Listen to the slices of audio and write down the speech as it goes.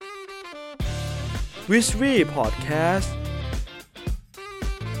วิชวี่พอดแคสต์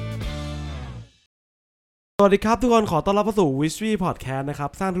สวัสดีครับทุกคนขอต้อนรับเข้าสู่วิชวี่พอดแคสต์นะครับ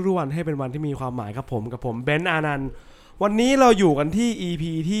สร้างทุกๆวันให้เป็นวันที่มีความหมายครับผมเบนซ์อานันต์วันนี้เราอยู่กันที่ EP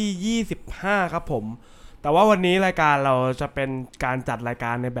ที่25ครับผมแต่ว่าวันนี้รายการเราจะเป็นการจัดรายก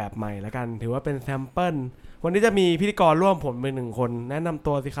ารในแบบใหม่แล้วกันถือว่าเป็นแซมเปิลวันนี้จะมีพิธีกรร่วมผมเป็น1คนแนะนำ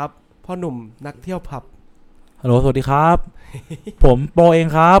ตัวสิครับพ่อหนุ่มนักเที่ยวผับฮัลโหลสวัสดีครับ ผมโปเอง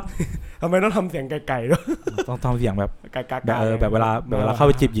ครับ ทำไมต้องทำเสียงไก่ๆด้วยต้องทำเสียงแบบไก่แบบเวลาเข้าไ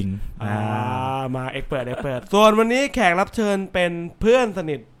ปจีบหญิงมาเอ็กเปิดส่วนวันนี้แขกรับเชิญเป็นเพื่อนส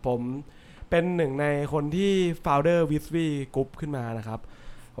นิทผมเป็นหนึ่งในคนที่ Founder Wizvy Group ขึ้นมานะครับ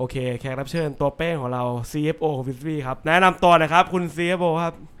โอเคแขกรับเชิญตัวเป้งของเรา CFO ของ Wizvy ครับแนะนำตัวหน่อยครับคุณ CFO ค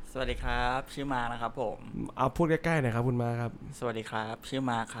รับสวัสดีครับชื่อมานะครับผมเอาพูดใกล้ๆหน่อยครับคุณมาครับสวัสดีครับชื่อ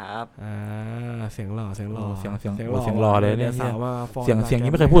มาครับเสียงหล่อเสียงหล่อเลยเนี่ยเสียง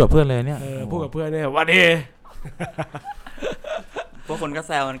นี้ไม่เคยพูดกับเพื่อนเลยเนี่ยพูดกับเพื่อนเนี่ยวันดีพวกคนก็แ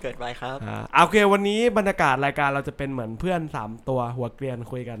ซวกันเกิดไปครับโอเควันนี้บรรยากาศรายการเราจะเป็นเหมือนเพื่อน3ตัวหัวเกรียน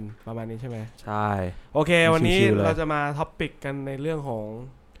คุยกันประมาณนี้ใช่ไหมใช่โอเควันนี้เราจะมาท็อปปิกกันในเรื่องของ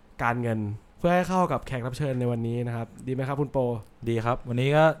การเงินเพื่อให้เข้ากับแขกรับเชิญในวันนี้นะครับดีไหมครับคุณโปดีครับวันนี้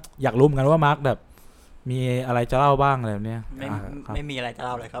ก็อยากรู้เหมือนกันว่ามาร์คแบบมีอะไรจะเล่าบ้างอะไรแบบเนี้ยไม่มีอะไรจะเ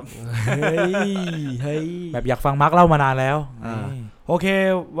ล่าเลยครับเฮ้ยแบบอยากฟังมาร์คเล่ามานานแล้วโอเค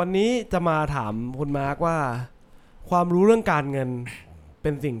วันนี้จะมาถามคุณมาร์คว่าความรู้เรื่องการเงินเป็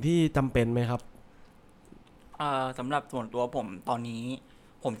นสิ่งที่จำเป็นไหมครับสำหรับส่วนตัวผมตอนนี้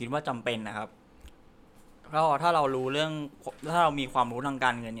ผมคิดว่าจำเป็นนะครับก็ถ้าเรามีความรู้ทางก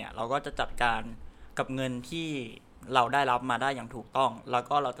ารเงินเนี่ยเราก็จะจัดการกับเงินที่เราได้รับมาได้อย่างถูกต้องแล้ว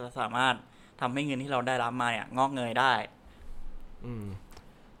ก็เราจะสามารถทำให้เงินที่เราได้รับมาเนี่ยงอกเงยได้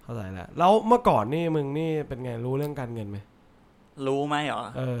เข้าใจแล้วแล้วเมื่อก่อนนี่มึงนี่เป็นไงรู้เรื่องการเงินไหมรู้ไหมเหรอ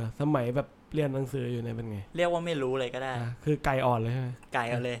สมัยแบบเรียนหนังสืออยู่ในเป็นไงเรียกว่าไม่รู้เลยก็ได้คือไก่อ่อนเลยใช่ไหมไก่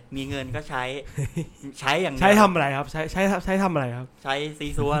เลยมีเงินก็ใช้อย่างใช้ทำอะไรครับใช้ทำอะไรครับใช้ซี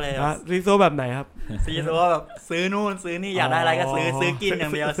ซัวเลยซีซัวแบบไหนครับซีซัวแบบซื้อนู่นซื้อนี่อยากได้อะไรก็ซื้อกินอย่า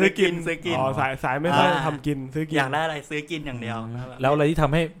งเดียวซื้อกินสายไม่ค่อยทำกินซื้อกินอยากได้อะไรซื้อกินอย่างเดียวแล้วอะไรที่ท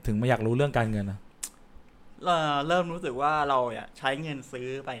ำให้ถึงมาอยากรู้เรื่องการเงินนะเริ่มรู้สึกว่าเราใช้เงินซื้อ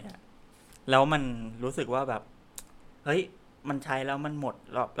ไปเนี่ยแล้วมันรู้สึกว่าแบบเฮ้ยมันใช้แล้วมันหมด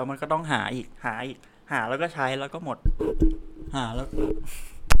แล้วมันก็ต้องหาแล้วก็ใช้แล้วก็หมดหาแล้ว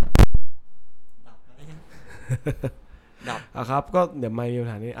ดับครับก็เดี๋ยวไม่อยู่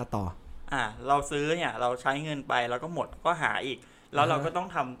ฐานนี้ต่อเราซื้อเนี่ยเราใช้เงินไปแล้วก็หมดก็หาอีกแล้วเราก็ต้อง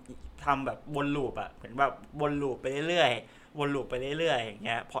ทำแบบวนลูปเหมือนแบบวนลูปไปเรื่อยๆวนลูปไปเรื่อยๆอย่างเ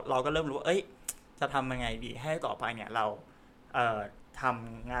งี้ยพอเราก็เริ่มรู้ว่าจะทำยังไงดีให้ต่อไปเนี่ยเราท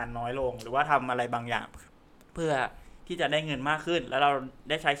ำงานน้อยลงหรือว่าทำอะไรบางอย่างเพื่อที่จะได้เงินมากขึ้นแล้วเรา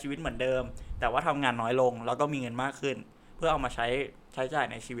ได้ใช้ชีวิตเหมือนเดิมแต่ว่าทำงานน้อยลงแล้วก็มีเงินมากขึ้นเพื่อเอามาใช้จ่าย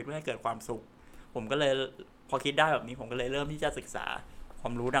ในชีวิตเพื่อให้เกิดความสุขผมก็เลยพอคิดได้แบบนี้ผมก็เลยเริ่มที่จะศึกษาควา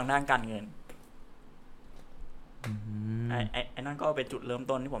มรู้ทางด้านการเงินไอ้นั่นก็เป็นจุดเริ่ม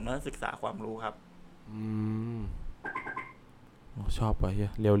ต้นที่ผมเริ่มศึกษาความรู้ครับชอบไป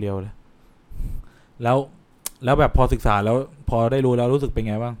เร็วๆเลยแล้วแบบพอศึกษาแล้วพอได้รู้แล้วรู้สึกเป็น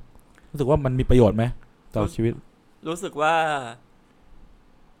ไงบ้างรู้สึกว่ามันมีประโยชน์ไหมต่อชีวิตรู้สึกว่า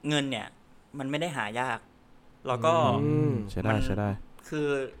เงินเนี่ยมันไม่ได้หายากแล้วก็ใช่ได้คือ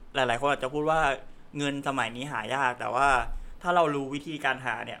หลายๆคนอาจจะพูดว่าเงินสมัยนี้หายากแต่ว่าถ้าเรารู้วิธีการห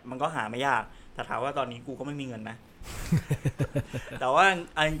าเนี่ยมันก็หาไม่ยากแต่ถามว่าตอนนี้กูก็ไม่มีเงินนะ แต่ว่า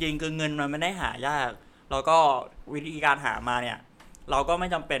จริงๆคือเงินมันไม่ได้หายากแล้วก็วิธีการหามาเนี่ยเราก็ไม่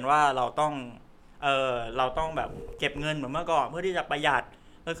จำเป็นว่าเราต้องแบบเก็บเงินเหมือนเมื่อก่อนเพื่อที่จะประหยัด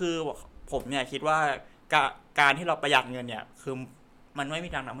ก็คือผมเนี่ยคิดว่าการที่เราประหยัดเงินเนี่ยคือมันไม่มี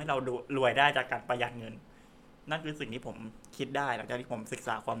ทางทำให้เรารวยได้จากการประหยัดเงินนั่นคือสิ่งที่ผมคิดได้หลังจากที่ผมศึกษ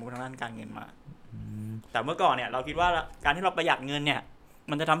าความรู้ทางด้านการเงินมาแต่เมื่อก่อนเนี่ยเราคิดว่าการที่เราประหยัดเงินเนี่ย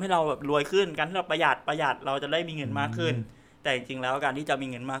มันจะทำให้เราแบบรวยขึ้นการที่เราประหยัดเราจะได้มีเงินมากขึ้นแต่จริงๆแล้วการที่จะมี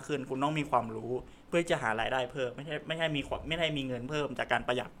เงินมากขึ้นคุณต้องมีความรู้เพื่อจะหารายได้เพิ่มไม่ใช่มีเงินเพิ่มจากการป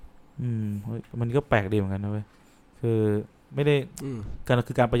ระหยัดมันก็แปลกดีเหมือนกันนะเว้ยคือไม่ได้กา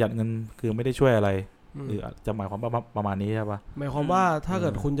รประหยัดเงินคือไม่ได้ช่วยอะไรหรือจะหมายความประมาณนี้ใช่ปะหมายความว่าถ้าเกิ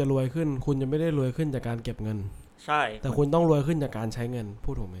ดคุณจะรวยขึ้นคุณจะไม่ได้รวยขึ้นจากการเก็บเงินใช่แต่คุณต้องรวยขึ้นจากการใช้เงินพู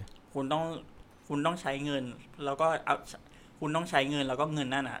ดถูกไหมคุณต้องใช้เงินแล้วก็คุณต้องใช้เงินแล้วก็เงิน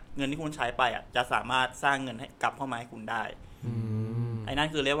นั่นเงินที่คุณใช้ไปจะสามารถสร้างเงินให้กลับเข้ามาให้คุณได้ไอ้นั่น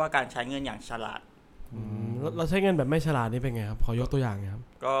คือเรียกว่าการใช้เงินอย่างฉลาดเราใช้เงินแบบไม่ฉลาดนี่เป็นไงครับขอยกตัวอย่างครับ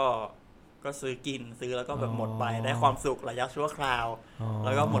ก็ซื้อแล้วก็แบบหมดไปได้ความสุขระยะชั่วคราวแ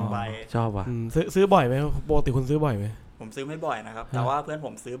ล้วก็หมดไปชอบว่ะซื้อบ่อยไหมปกติคุณซื้อบ่อยไหม ผมซื้อไม่บ่อยนะครับแต่ว่าเพื่อนผ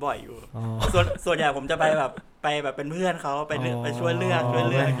มซื้อบ่อยอยู่ อ๋อ ส่วนใหญ่ผมจะไปแบบเป็นเพื่อนเขาไปช่วยเลือก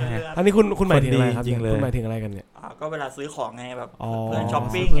อันนี้คุณหมายถึงอะไรครับ คนดีจริงเลย คุณหมายถึงอะไรกันเนี่ย ก็เวลาซื้อของไงแบบ อ๋อ เพื่อนช้อป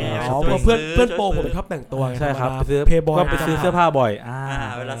ปิ้งไง อ๋อ ช่วย เพื่อน ซื้ เพื่อนโปรผมชอบแต่งตัวไง ใช่ครับ ธ ไป มดา ซื้อ เพย์บอย ก็ไปซื้อเสื้อผ้าบ่อย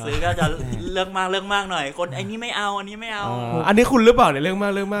เวลาซื้อก็จะเลือกมากหน่อยคนไอ้นี่ไม่เอาอันนี้ไม่เอา อันนี้คุณหรือเปล่าเนี่ยเรื่องมา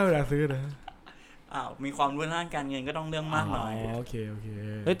กเวลาซื้อนะ มีความรู้ด้านการเงินก็ต้องเรื่องมากหน่อย โอเค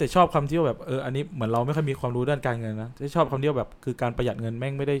เฮ้ยแต่ชอบคำที่ว่าแบบอันนี้เหมือนเราไม่ค่อยมีความรู้ด้านการเงินนะที่ชอบคำที่ว่าแบบคือการประหยัดเงินแม่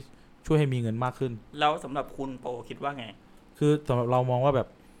งไม่ได้ช่วยให้มีเงินมากขึ้น แล้วสำหรับคุณโปคิดว่าไง คือสำหรับเรามองว่าแบบ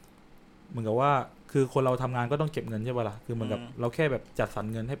เหมือนกับว่าคือคนเราทำงานก็ต้องเก็บเงินใช่ป่ะล่ะคือเหมือนกับเราแค่แบบจัดสรร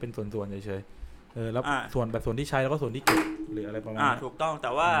เงินให้เป็นส่วนๆเฉยๆแล้วส่วนที่ใช้แล้วก็ส่วนที่เก็บหรืออะไรประมาณนี้ถูกต้องแ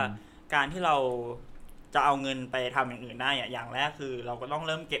ต่ว่าการที่เราจะเอาเงินไปทำอย่างอื่นได้อย่างแรกคือเราก็ต้องเ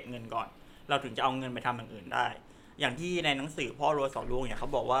ริ่มเก็บเงินก่อนเราถึงจะเอาเงินไปทำอย่างอื่นได้อย่างที่ในหนังสือพ่อรวยสอนลูกเนี่ยเขา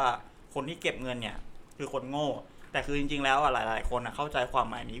บอกว่าคนที่เก็บเงินเนี่ยคือคนโง่แต่คือจริงๆแล้วหลายๆคนเข้าใจความ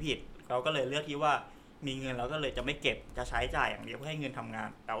หมายนี้ผิดเราก็เลยเลือกที่ว่ามีเงินเราก็เลยจะไม่เก็บจะใช้จ่ายอย่างเดียวเพื่อให้เงินทำงาน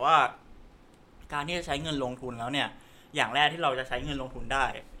แต่ว่าการที่จะใช้เงินลงทุนแล้วเนี่ยอย่างแรกที่เราจะใช้เงินลงทุนได้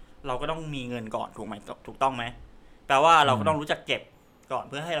เราก็ต้องมีเงินก่อนถูกไหมถูกต้องไหมแปลว่าเราก็ต้องรู้จักเก็บก่อน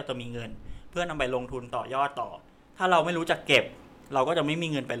เพื่อให้เราจะมีเงินเพื่อนำไปลงทุนต่อยอดต่อถ้าเราไม่รู้จักเก็บเราก็จะไม่มี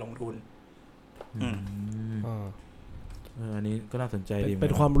เงินไปลงทุนอันนี้ก็น่าสนใจดีเป็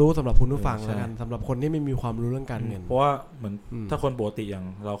นความรู้สำหรับคุณผู้ฟังแล้วกันสำหรับคนที่ไม่มีความรู้เรื่องการเงินเพราะว่าเหมือนถ้าคนปกติอย่าง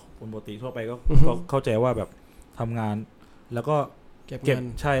เราคนปกติทั่วไปก็เข้าใจว่าแบบทำงานแล้วก็เก็บเงิน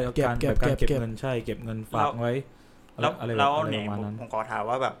ใช่การแบบการเก็บเงินใช่เก็บเงินฝากไว้แล้วเนี่ยผมขอถาม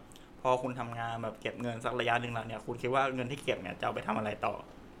ว่าแบบพอคุณทำงานแบบเก็บเงินสักระยะนึงแล้วเนี่ยคุณคิดว่าเงินที่เก็บเนี่ยจะเอาไปทำอะไรต่อ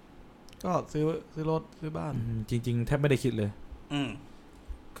ก็ซื้อรถซื้อบ้านจริงๆแทบไม่ได้คิดเลย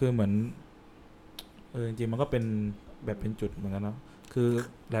คือเหมือนจริงๆมันก็เป็นแบบเป็นจุดเหมือนกันเนาะคือ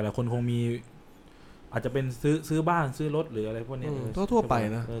หลายๆคนคงมีอาจจะเป็นซื้อบ้านซื้อรถหรืออะไรพวกนี้ทั่วไป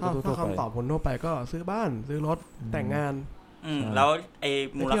นะถ้าคำตอบคนทั่วไปก็ซื้อบ้านซื้อรถแต่งงานแล้วไอ้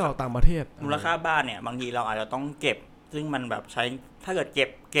มูลค่าต่างประเทศมูลค่าบ้านเนี่ยบางทีเราอาจจะต้องเก็บซึ่งมันแบบใช้ถ้าเกิดเ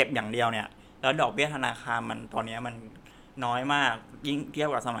ก็บอย่างเดียวเนี่ยแล้วดอกเบี้ยธนาคารมันตอนนี้มันน้อยมากยิ่งเทียบ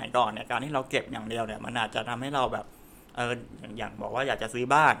กับสมัยก่อนเนี่ยการที่เราเก็บอย่างเดียวเนี่ยมันอาจจะทำให้เราแบบอย่างบอกว่าอยากจะซื้อ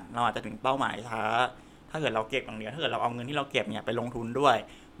บ้านเราอาจจะถึงเป้าหมายช้าถ้าเกิดเราเก็บอย่างเดียวถ้าเกิดเราเอาเงินที่เราเก็บเนี่ยไปลงทุนด้วย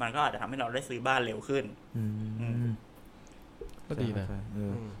มันก็อาจจะทำให้เราได้ซื้อบ้านเร็วขึ้นก็ดีนะ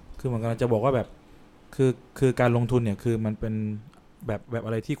คือเหมือนกันจะบอกว่าแบบคือการลงทุนเนี่ยคือมันเป็นแบบอ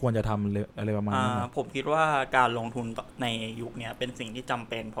ะไรที่ควรจะทำเลยอะไรประมาณนั้นผมคิดว่าการลงทุนในยุคนี้เป็นสิ่งที่จำ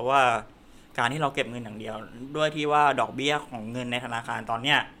เป็นเพราะว่าการที่เราเก็บเงินอย่างเดียวด้วยที่ว่าดอกเบี้ยของเงินในธนาคารตอนเ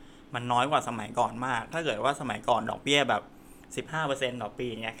นี้ยมันน้อยกว่าสมัยก่อนมากถ้าเกิดว่าสมัยก่อนดอกเบี้ยแบบ 15% ต่อปี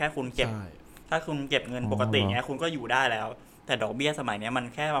เนี่ยแค่คุณเก็บถ้าคุณเก็บเงินปกติเนี่ยคุณก็อยู่ได้แล้วแต่ดอกเบี้ยสมัยนี้มัน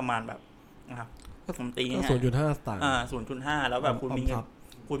แค่ประมาณแบบนะครับก็ผมตีเนี่ย0.5 สตางค์ 0.5 แล้วแบบคุณมี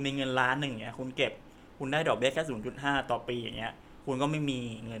เงินล้านนึงเนี่ยคุณเก็บคุณได้ดอกเบี้ยแค่ 0.5 ต่อปีอย่างเงี้ยคุณก็ไม่มี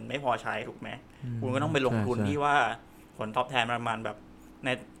เงินไม่พอใช้ถูกไหมคุณก็ต้องไปลงทุนที่ว่าผลตอบแทนประมาณแบบใน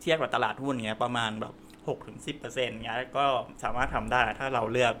เทียบกับตลาดหุ้นเงี้ยประมาณแบบ 6-10% เงี้ยก็สามารถทำได้ถ้าเรา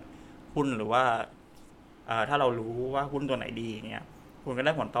เลือกหุ้นหรือว่าถ้าเรารู้ว่าหุ้นตัวไหนดีเงี้ยคุณก็ไ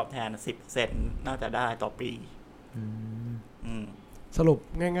ด้ผลตอบแทน 10% น่าจะได้ต่อปีสรุป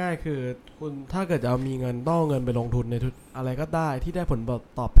ง่ายๆคือคุณถ้าเกิดจะมีเงินต้องเงินไปลงทุนในอะไรก็ได้ที่ได้ผล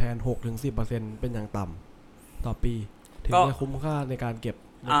ตอบแทน 6-10% เป็นอย่างต่ำต่อปีถึงจะคุ้มค่าในการเก็บ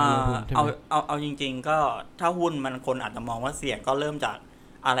ในการลงทุนใช่ไหมเอาจริงๆก็ถ้าหุ้นมันคนอาจจะมองว่าเสี่ยงก็เริ่มจาก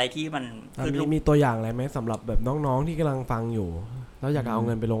อะไรที่มันมีตัวอย่างอะไรไหมสำหรับแบบน้องๆที่กำลังฟังอยู่แล้วอยากเอาเ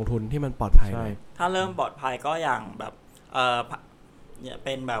งินไปลงทุนที่มันปลอดภัยหน่อยถ้าเริ่มปลอดภัยก็อย่างแบบเนี่ยเ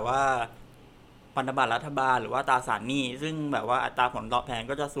ป็นแบบว่าพันธบัตรรัฐบาลหรือว่าตราสารหนี้ซึ่งแบบว่าอัตราผลตอบแทน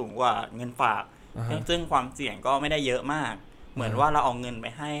ก็จะสูงกว่าเงินฝากซึ่งความเสี่ยงก็ไม่ได้เยอะมากเหมือนว่าเราเอาเงินไป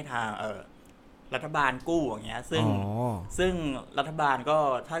ให้ทางรัฐบาลกู้อย่างเงี้ยซึ่งรัฐบาลก็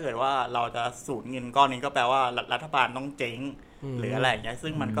ถ้าเกิดว่าเราจะสูญเงินก้อนนี้ก็แปลว่ารัฐบาลต้องเจ๊งหรืออะไรอย่างเงี้ย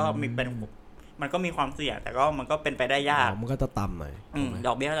ซึ่งมันก็มีความเสี่ยงแต่ก็มันก็เป็นไปได้ยากมันก็จะต่ำหน่อยด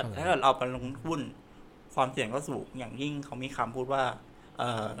อกเบี้ยถ้าเกิดเราไปลงทุนความเสี่ยงก็สูงอย่างยิ่งเขามีคำพูดว่า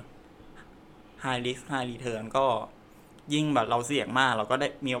high risk high return ก็ยิ่งแบบเราเสี่ยงมากเราก็ได้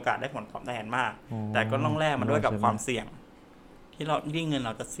มีโอกาสได้ผลตอบแทนมากแต่ก็ต้องแลกมันด้วยกับความเสี่ยงที่เงินเร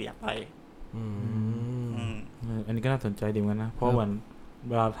าจะเสียไปอันนี้ก็น่าสนใจดีเหมือนกันนะเพราะวัน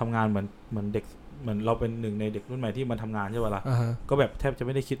เวลาทำงานเหมือนเด็กเหมือนเราเป็นหนึ่งในเด็กรุ่นใหม่ที่มันทำงานใช่ป่ะล่ะก็แบบแทบจะไ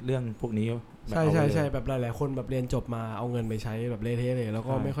ม่ได้คิดเรื่องพวกนี้ใช่แบบหลายๆคนแบบเรียนจบมาเอาเงินไปใช้แบบเละเทะเลยแล้ว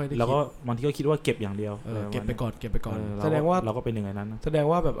ก็ไม่ค่อยได้คิดแล้วก็บางทีก็คิดว่าเก็บอย่างเดียวเก็บไปก่อนแสดงว่าเราก็เป็นอย่างนั้นแสดง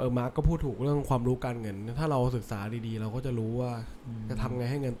ว่าแบบมาร์กก็พูดถูกเรื่องความรู้การเงินถ้าเราศึกษาดีๆเราก็จะรู้ว่าจะทำไง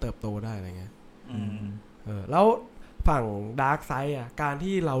ให้เงินเติบโตได้อะไรเงี้ยแล้ว ฝั่งดาร์กไซด์อ่ะการ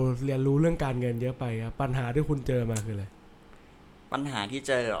ที่เราเรียนรู้เรื่องการเงินเยอะไปครับปัญหาที่คุณเจอมาคืออะไรปัญหาที่เ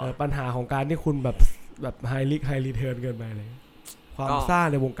จอเหรอปัญหาของการที่คุณแบบไฮริสไฮรีเทิร์นเกินไปเลยความซ่า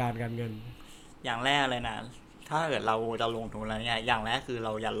ในวงการการเงินอย่างแรกเลยนะถ้าเกิดเราจะลงทุนอะไรเนี่ยอย่างแรกคือเร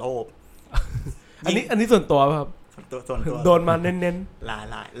าอย่าโลภ อันนี้ส่วนตัวครับส่วนตัวโดนมาเน้นๆหลา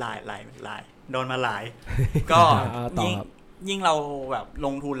ยโดนมาหลาย ก็ยิ่งเราแบบล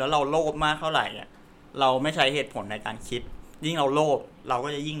งทุนแล้วเราโลภมากเท่าไหร่เนี่ยเราไม่ใช้เหตุผลในการคิดยิ่งเราโลภเราก็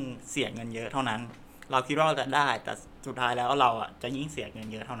จะยิ่งเสียเงินเยอะเท่านั้นเราคิดว่าเราจะได้แต่สุดท้ายแล้วเราอ่ะจะยิ่งเสียเงิน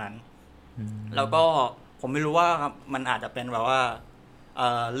เยอะเท่านั้นแล้วก็ผมไม่รู้ว่ามันอาจจะเป็นแบบว่า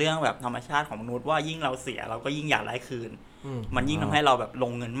เรื่องแบบธรรมชาติของมนุษย์ว่ายิ่งเราเสียเราก็ยิ่งอยากได้คืนมันยิ่งทำให้เราแบบล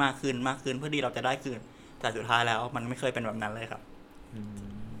งเงินมากขึ้นเพื่อที่เราจะได้คืนแต่สุดท้ายแล้วมันไม่เคยเป็นแบบนั้นเลยครับ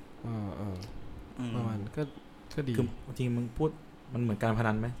ประมาณก็ดีคือจริงมึงพูดมันเหมือนการพ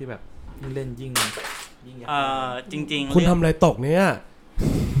นันไหมที่แบบยิ่งเล่นยิ่งจริงๆคุณทำอะไรตกเนี่ย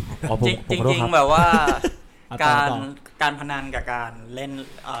จริงๆแบบว่าการพนันกับการเล่น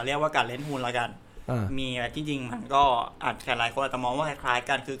เรียกว่าการเล่นหุ้นแล้วกันมีจริงๆมันก็อาจจะหลายคนอาจจะมองว่าคล้ายๆ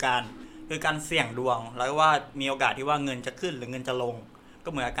กันคือการเสี่ยงดวงแล้วว่ามีโอกาสที่ว่าเงินจะขึ้นหรือเงินจะลงก็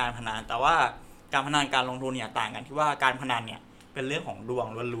เหมือนกับการพนันแต่ว่าการพนันการลงทุนเนี่ยต่างกันที่ว่าการพนันเนี่ยเป็นเรื่องของดวง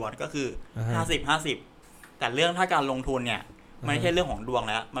ล้วนๆก็คือ50-50แต่เรื่องถ้าการลงทุนเนี่ยไม่ใช่เรื่องของดวง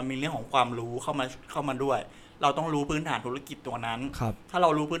แล้วมันมีเรื่องของความรู้เข้ามาด้วยเราต้องรู้พื้นฐานธุรกิจตัวนั้นถ้าเรา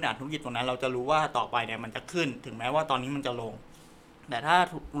รู้พื้นฐานธุรกิจตัวนั้นเราจะรู้ว่าต่อไปเนี่ยมันจะขึ้นถึงแม้ว่าตอนนี้มันจะลงแต่ถ้า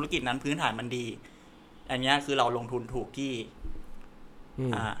ธุรกิจนั้นพื้นฐานมันดีอันนี้คือเราลงทุนถูกที่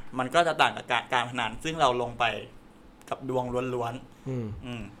มันก็จะต่างกับการพนันซึ่งเราลงไปกับดวงล้วน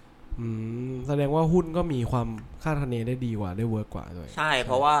แสดงว่าหุ้นก็มีความคาดคะเนได้ดีกว่าได้เวิร์กกว่าด้วยใช่เ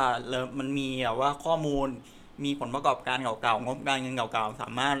พราะว่ามันมีแบบว่าข้อมูลมีผลประกอบการเก่าๆงบการเงินเก่าๆมันส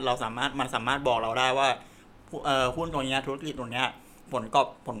ามารถบอกเราได้ว่าหุ้นตัวนี้ธุรกิจตัวนี้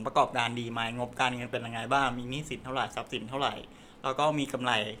ผลประกอบการดีไหมงบการเงินเป็นยังไงบ้างมีหนี้สินเท่าไหร่ทรัพย์สินเท่าไหร่แล้วก็มีกำไ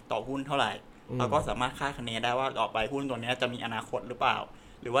รต่อหุ้นเท่าไหร่เราก็สามารถคาดคะเนได้ว่าต่อไปหุ้นตัวนี้จะมีอนาคตหรือเปล่า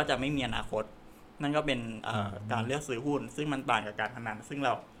หรือว่าจะไม่มีอนาคตนั่นก็เป็นการเลือกซื้อหุ้นซึ่งมันต่างกับการพนันซึ่งเร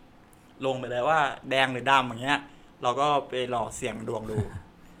าลงไปเลยว่าแดงหรือดำอย่างเงี้ยเราก็ไปลองเสี่ยงดวงดู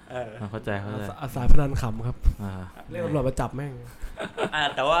เข้าใจสายพนันขำครับเรียกตำรวจมาจับแม่ง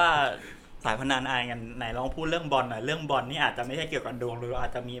แต่ว่าสายพนันอะไรกันไหนลองพูดเรื่องบอลหน่อยเรื่องบอลนี่อาจจะไม่ใช่เกี่ยวกับดวงหรืออา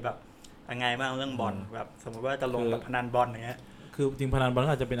จจะมีแบบยังไงบ้างเรื่องบอลแบบสมมติว่าจะลงแบบพนันบอลอย่างเงี้ยคือจริงพนันบอล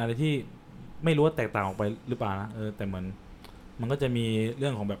ก็อาจจะเป็นอะไรที่ไม่รู้ว่าแตกต่างออกไปหรือเปล่านะแต่เหมือนมันก็จะมีเรื่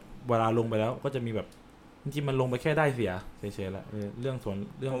องของแบบเวลาลงไปแล้วก็จะมีแบบจริงๆมันลงไปแค่ได้เสียเฉยๆแหละเรื่อง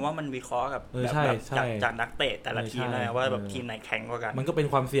ผมว่ามันวิเคราะห์กับจากนักเตะแต่ละทีมเลยว่าแบบทีมไหนแข็งกว่ากันมันก็เป็น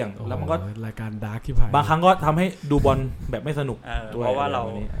ความเสี่ยงแล้วมันก็รายการดาร์กที่ผ่านบางครั้งก็ทำให้ดูบอลแบบไม่สนุกเพราะว่าเรา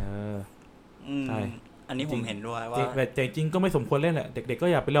ใช่อันนี้ผมเห็นด้วยว่าแต่จริงก็ไม่สมควรเล่นแหละเด็กๆก็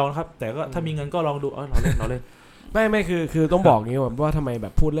อย่าไปลองนะครับแต่ก็ถ้ามีเงินก็ลองดูเราเล่นไม่คือต้องบอกงี้ว่าทำไมแบ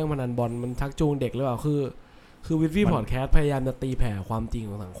บพูดเรื่องพนันบอลมันชักจูงเด็กหรือเปล่าคือวิทย์พอดแคสต์พยายามจะตีแผ่ความจริง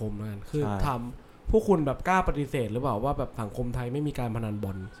ของสังคมนั่นคือทำพวกคุณแบบกล้าปฏิเสธหรือเปล่าว่าแบบสังคมไทยไม่มีการพนันบ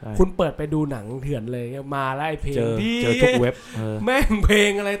อลคุณเปิดไปดูหนังเถื่อนเลยมาแล้วไอ้เพลงที่เจอทุกเว็บแม่งเพลง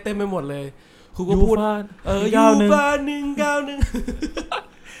อะไรเต็มไปหมดเลยคุณก็พูดยูฟา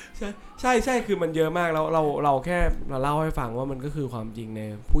191ใช่คือมันเยอะมากแล้วเราแค่เราเล่าให้ฟังว่ามันก็คือความจริงใน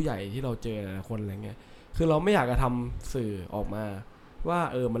ผู้ใหญ่ที่เราเจอหลายคนอะไรเงี้ยคือเราไม่อยากจะทำสื่อออกมาว่า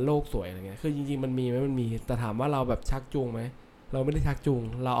มันโลกสวยอะไรเงี้ยคือจริงๆมันมีไหมมันมีแต่ถามว่าเราแบบชักจูงไหมเราไม่ได้ชักจูง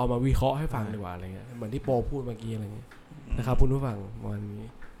เราเอามาวิเคราะห์ให้ฟังดีกว่าอะไรเงี้ยเหมือนที่โปพูดเมื่อกี้อะไรเงี้ยนะครับคุณผู้ฟังวันนี้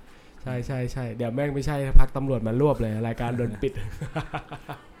ใช่เดี๋ยวแม่งไม่ใช่พักตำรวจมารวบเลยรายการโดนปิด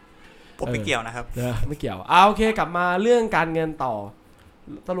ผมไม่เกี่ยวนะครับไม่เกี่ยวโอเคกลับมาเรื่องการเงินต่อ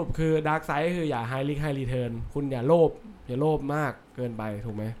สรุปคือดาร์กไซด์คืออย่าไฮริสไฮรีเทิร์นคุณอย่าโลภมากเกินไป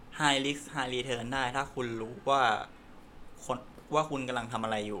ถูกไหมไฮริสไฮรีเทิร์นได้ถ้าคุณรู้ว่าคุณกำลังทำอะ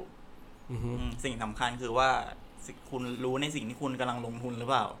ไรอยู่สิ่งสำคัญคือว่าคุณรู้ในสิ่งที่คุณกำลังลงทุนหรือ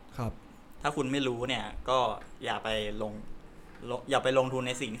เปล่าครับถ้าคุณไม่รู้เนี่ยก็อย่าไปลงทุนใ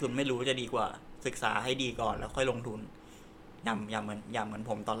นสิ่งที่คุณไม่รู้จะดีกว่าศึกษาให้ดีก่อนแล้วค่อยลงทุนอย่าเหมือน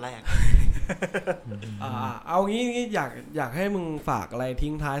ผมตอนแรก เอางี้อยากให้มึงฝากอะไร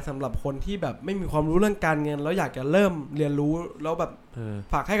ทิ้งท้ายสำหรับคนที่แบบไม่มีความรู้เรื่องการเงินแล้วอยากจะเริ่มเรียนรู้แล้วแบบ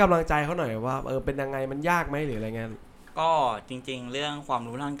ฝากให้กำลังใจเขาหน่อยว่าเป็นยังไงมันยากไหมหรืออะไรเงี้ยก็จริงๆเรื่องความ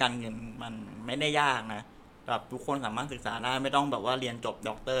รู้ทางการเงินมันไม่ได้ยากนะแบบทุกคนสามารถศึกษาได้ไม่ต้องแบบว่าเรียนจบ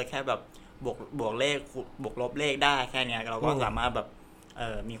ด็อกเตอร์แค่แบบบวกเลขบวกลบเลขได้แค่นี้เราก็สามารถแบบ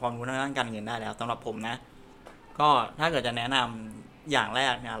มีความรู้ทางด้านการเงินได้แล้วสำหรับผมนะก็ถ้าเกิดจะแนะนำอย่างแร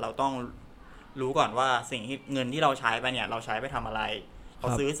กเนี่ยเราต้องรู้ก่อนว่าสิ่งที่เงินที่เราใช้ไปเนี่ยเราใช้ไปทำอะไรเรา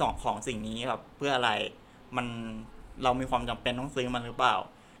ซื้อของสิ่งนี้แบบเพื่ออะไรมัน เรามีความจำเป็นต้องซื้อมันหรือเปล่า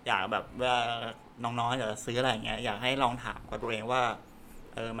อยากแบบว่าน้องๆอยากจะซื้ออะไรอย่างเงี้ยอยากให้ลองถามกับตัวเองว่า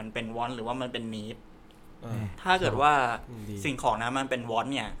มันเป็นวอนหรือว่ามันเป็นนีดถ้าเกิดว่าสิ่งของนั้นมันเป็นวอน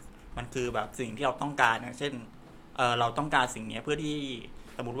เนี่ยมันคือแบบสิ่งที่เราต้องการอย่างเช่นเราต้องการสิ่งนี้เพื่อที่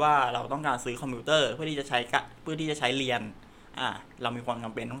สมมติว่าเราต้องการซื้อคอมพิวเตอร์เพื่อที่จะใช้เรียนเรามีความจ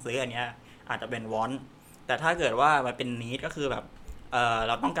ำเป็นต้องซื้ออันเนี้ยอาจจะเป็นวอนแต่ถ้าเกิดว่ามันเป็นนีดก็คือแบบเ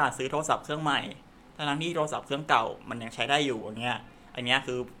ราต้องการซื้อโทรศัพท์เครื่องใหม่ทั้งที่โทรศัพท์เครื่องเก่ามันยังใช้ได้อยู่อย่างเงี้ยอันนี้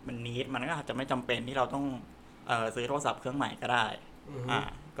คือมันนีดมันก็อาจจะไม่จำเป็นที่เราต้องซื้อโทรศัพท์เครื่องใหม่ก็ได้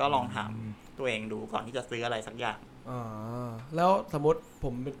ก็ลองถามตัวเองดูก่อนที่จะซื้ออะไรสักอย่างแล้วสมมติผ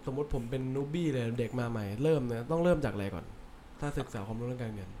มเป็นนูบี้เลยเด็กมาใหม่เริ่มเนี่ยต้องเริ่มจากอะไรก่อนถ้าศึกษาความรู้เรื่องกา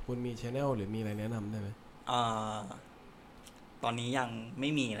รเงินคุณมี channel หรือมีอะไรแนะนำได้ไหมตอนนี้ยังไม่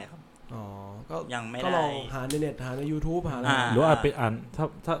มีเลยครับก็ยังไม่ได้ก็ลองหาในเน็ตหาใน YouTube หาหรืออาจไปอ่าน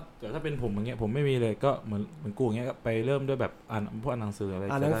ถ้าเป็นผมอย่างเงี้ยผมไม่มีเลยก็เหมือนกูอย่างเงี้ยไปเริ่มด้วยแบบอ่านพวกหนังสืออะไร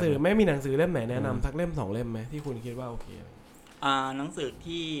หนังสือไม่มีหนังสือเล่มไหนแนะนำสักเล่ม2เล่มไหมที่คุณคิดว่าโอเคหนังสือ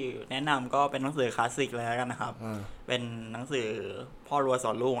ที่แนะนำก็เป็นหนังสือคลาสสิกเลยกันนะครับเป็นหนังสือพ่อรวยส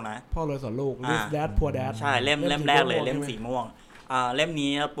อนลูกนะพ่อรวยสอนลูก Rich Dad Poor Dad ใช่เล่มแรกเลยเล่มสีม่วงเล่ม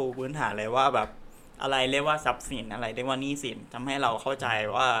นี้ปูพื้นฐานเลยว่าแบบอะไรเรียกว่าทรัพย์สินอะไรเรียกว่าหนี้สินทำให้เราเข้าใจ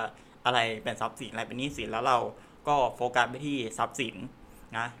ว่าอะไรเป็นทรัพย์สินอะไรเป็นหนี้สินแล้วเราก็โฟกัสไปที่ทรัพย์สิน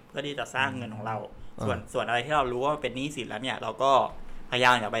นะเพื่อที่จะสร้างเงินของเราส่วนอะไรที่เรารู้ว่าเป็นหนี้สินแล้วเนี่ยเราก็พยาย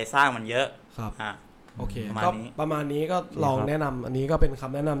ามอย่าไปสร้างมันเยอะครับโอเคก็ประมาณนี้ก็ลองแนะนำอันนี้ก็เป็นค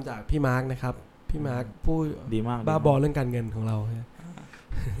ำแนะนำจากพี่มาร์คนะครับพี่มาร์คผู้ดีมากบ้าบอเรื่องการเงินของเรา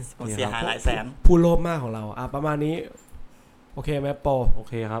เสียหายหลายแสนผู้โลภมากของเราประมาณนี้โอเคไหมโปโอ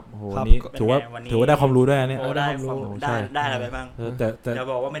เคครับโหนี้ถือว่าได้ความรู้ด้วยเนี่ยได้ความรู้ได้อะไรไปบ้างแต่จะ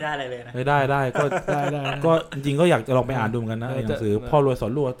บอกว่าไม่ได้อะไรเลยนะไม่ได้ก็ก็จริงๆก็อยากจะลองไปอ่านดูเหมือนกันนะหนังสือพ่อรวยสอ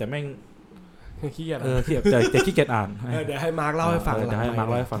นลูกแต่แม่งขี้เกียจแต่ขี้เกียจอ่านเดี๋ยวให้มาร์คเล่าให้ฟัง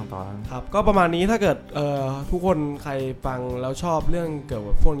ต่อครับก็ประมาณนี้ถ้าเกิดทุกคนใครฟังแล้วชอบเรื่องเกี่ยว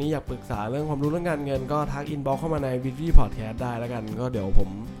กับพวกนี้อยากปรึกษาเรื่องความรู้เรื่องการเงินก็ทักอินบ็อกซ์เข้ามาในวิดวี่พอดแคสต์ได้แล้วกันก็เดี๋ยวผม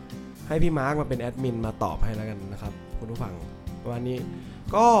ให้พี่มาร์คมาเป็นแอดมินมาตอบให้แล้วกันนะครับคุณผู้ฟังประมาณนี้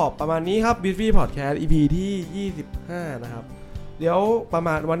ก็ประมาณนี้ครับวิดวี่พอดแคสต์ EP ที่25นะครับเดี๋ยวประม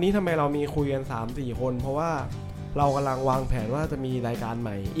าณวันนี้ทำไมเรามีคุยกัน 3-4 คนเพราะว่าเรากำลังวางแผนว่าจะมีรายการให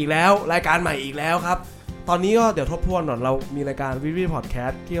ม่อีกแล้วครับตอนนี้ก็เดี๋ยวทบทวนหน่อยเรามีรายการวิดวี่พอดแคส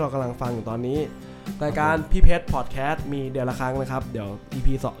ต์ที่เรากำลังฟังอยู่ตอนนี้รายการพี่เพชรพอดแคสต์มีเดือนละครั้งนะครับเดี๋ยว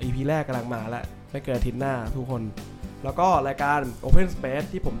EP แรกกำลังมาแล้วไม่เกินอาทิตย์หน้าทุกคนแล้วก็รายการ Open Space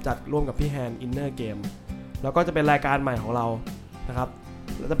ที่ผมจัดร่วมกับพี่แฮน Inner Game แล้วก็จะเป็นรายการใหม่ของเรานะครับ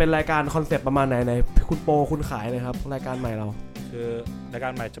จะเป็นรายการคอนเซปต์ประมาณไหนคุณโปคุณขายเลยครับรายการใหม่เราคือรายกา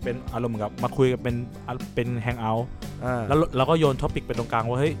รใหม่จะเป็นอารมณ์เหมือนกับมาคุยกันเป็นแฮงเอาท์แล้วเราก็โยนท็อปิกไปตรงกลาง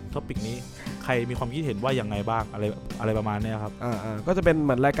ว่าเฮ้ยท็อปิกนี้ใครมีความคิดเห็นว่ายังไงบ้างอะไรประมาณนี้ครับก็จะเป็นเห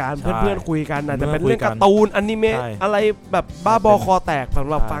มือนรายการเพื่อนๆคุยกันอาจจะเป็นเรื่องการ์ตูนอนิเมะอะไรแบบบ้าบอคอแตกสำ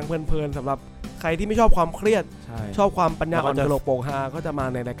หรับฟังเพลินๆสำหรับใครที่ไม่ชอบความเครียดชอบความปัญญาอ่อนตลกโปกฮาก็จะมา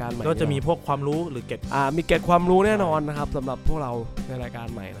ในรายการใหม่ก็จะมีพวกความรู้หรือเก็ตมีเก็ตความรู้แน่นอนนะครับสำหรับพวกเราในรายการ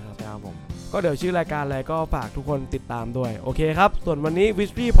ใหม่นะครับใช่ครับผมก็เดี๋ยวชื่อรายการอะไรก็ฝากทุกคนติดตามด้วยโอเคครับส่วนวันนี้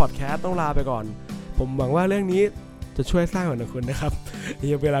Whisky Podcast ต้องลาไปก่อนผมหวังว่าเรื่องนี้จะช่วยสร้างหัวคุณนะครับ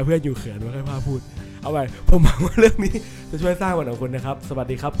เวลาเพื่อนอยู่เขินไม่ค่อยพาพูดเอาไปผมหวังว่าเรื่องนี้จะช่วยสร้างหัวคุณนะครับสวัส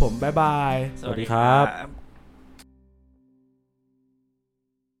ดีครับผมบ๊ายบายสวัสดีครับ